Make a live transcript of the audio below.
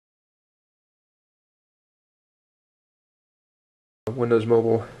Windows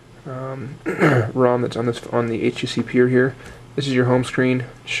Mobile ROM that's on the HTC Pure here. This is your home screen.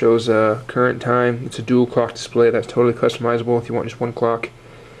 It shows current time. It's a dual clock display that's totally customizable if you want just one clock.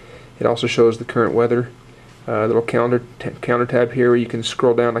 It also shows the current weather. Little counter tab here where you can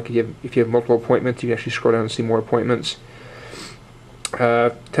scroll down. Like if you have multiple appointments, you can actually scroll down and see more appointments.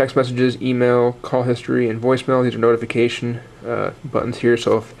 Text messages, email, call history, and voicemail. These are notification buttons here.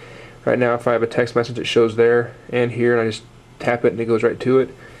 So right now if I have a text message, it shows there and here, and I just tap it and it goes right to it.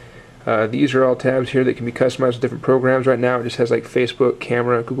 These are all tabs here that can be customized with different programs. Right now it just has like Facebook,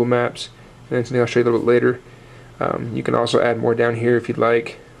 camera, Google Maps, and then something I'll show you a little bit later. You can also add more down here if you'd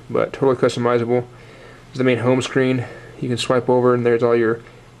like, but totally customizable. This is the main home screen. You can swipe over and there's all your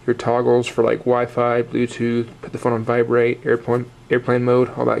toggles for like Wi-Fi, Bluetooth, put the phone on vibrate, airplane mode,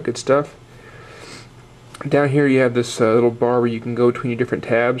 all that good stuff. Down here you have this little bar where you can go between your different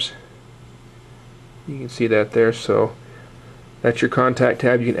tabs. You can see that there. So that's your contact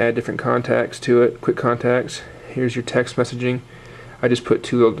tab. You can add different contacts to it, quick contacts. Here's your text messaging. I just put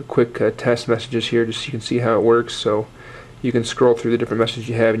two little quick test messages here just so you can see how it works. So you can scroll through the different messages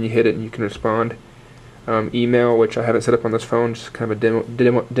you have and you hit it and you can respond. Email, which I haven't set up on this phone, just kind of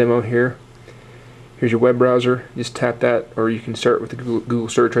a demo here. Here's your web browser. Just tap that, or you can start with the Google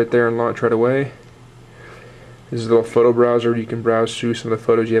search right there and launch right away. This is a little photo browser. You can browse through some of the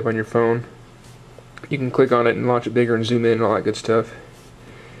photos you have on your phone. You can click on it and launch it bigger and zoom in and all that good stuff.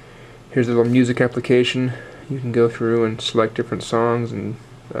 Here's a little music application. You can go through and select different songs and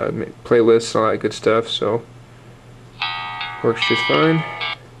make playlists and all that good stuff. So works just fine.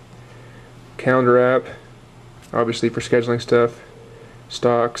 Calendar app, obviously for scheduling stuff.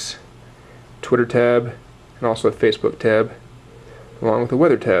 Stocks, Twitter tab, and also a Facebook tab, along with a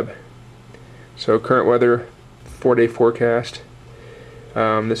weather tab. So current weather, 4-day forecast.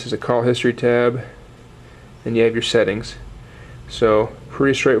 This is a call history tab, and you have your settings. So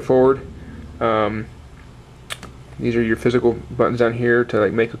pretty straightforward. These are your physical buttons down here to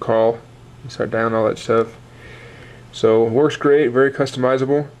like make a call and start dialing all that stuff. So it works great, very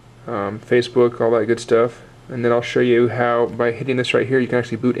customizable. Facebook, all that good stuff. And then I'll show you how, by hitting this right here, you can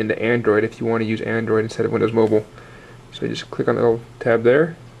actually boot into Android if you want to use Android instead of Windows Mobile. So you just click on the little tab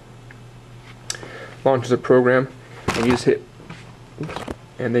there, launches a program, and you just hit,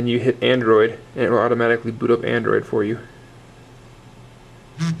 and then you hit Android, and it will automatically boot up Android for you.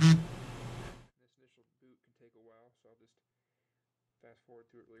 This initial boot can take a while, so I'll just fast forward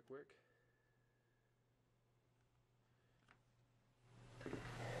through it really quick.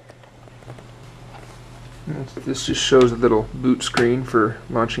 This just shows a little boot screen for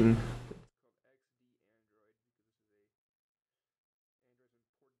launching.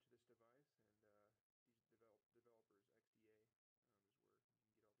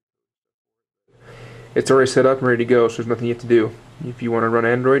 It's already set up and ready to go, so there's nothing you have to do. If you want to run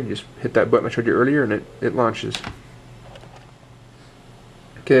Android, you just hit that button I showed you earlier and it launches.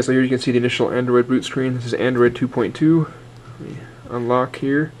 Okay, so here you can see the initial Android boot screen. This is Android 2.2. Let me unlock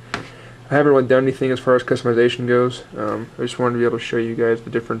here. I haven't really done anything as far as customization goes. I just wanted to be able to show you guys the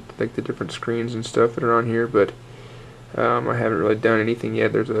different screens and stuff that are on here, but I haven't really done anything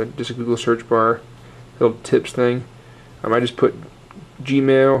yet. There's just a Google search bar, little tips thing. I just put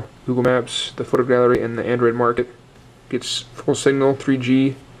Gmail, Google Maps, the photo gallery, and the Android market. Gets full signal,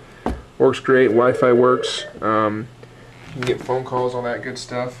 3G, works great. Wi-Fi works. You can get phone calls, all that good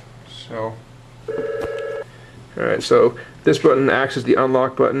stuff. So, all right. So this button acts as the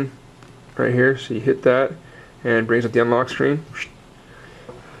unlock button right here. So you hit that, and it brings up the unlock screen.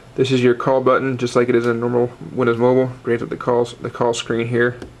 This is your call button, just like it is in normal Windows Mobile. Brings up the call screen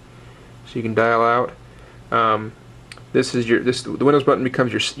here, so you can dial out. The Windows button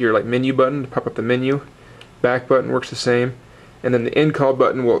becomes your like menu button to pop up the menu. Back button works the same, and then the end call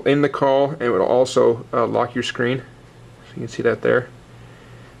button will end the call, and it will also lock your screen. So you can see that there.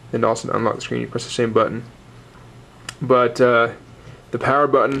 Then also to unlock the screen, you press the same button. But the power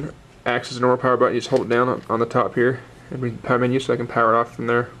button acts as a normal power button. You just hold it down on the top here and bring the power menu, so I can power it off from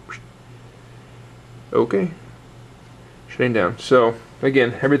there. Okay, shutting down. So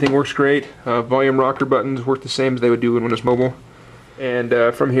again, everything works great. Volume rocker buttons work the same as they would do in Windows Mobile.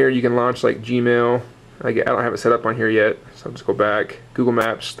 And from here you can launch like Gmail. I don't have it set up on here yet, so I'll just go back. Google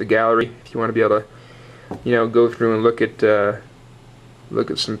Maps, the gallery, if you want to be able to, go through and look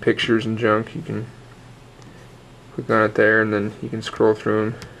at some pictures and junk. You can click on it there, and then you can scroll through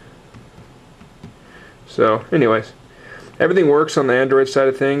them. So, anyways, everything works on the Android side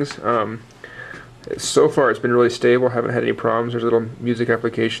of things. So far, it's been really stable. Haven't had any problems. There's a little music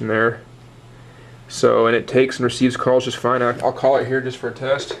application there. So, and it takes and receives calls just fine. I'll call it here just for a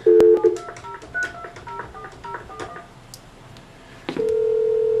test.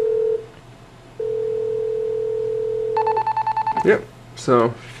 Yep.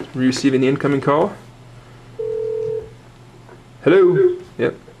 So receiving the incoming call. Hello.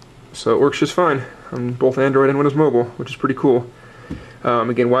 Yep. So it works just fine on both Android and Windows Mobile, which is pretty cool.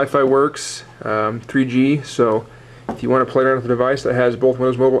 Again, Wi-Fi works, 3G, so if you want to play around with a device that has both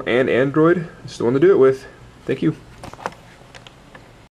Windows Mobile and Android, it's the one to do it with. Thank you.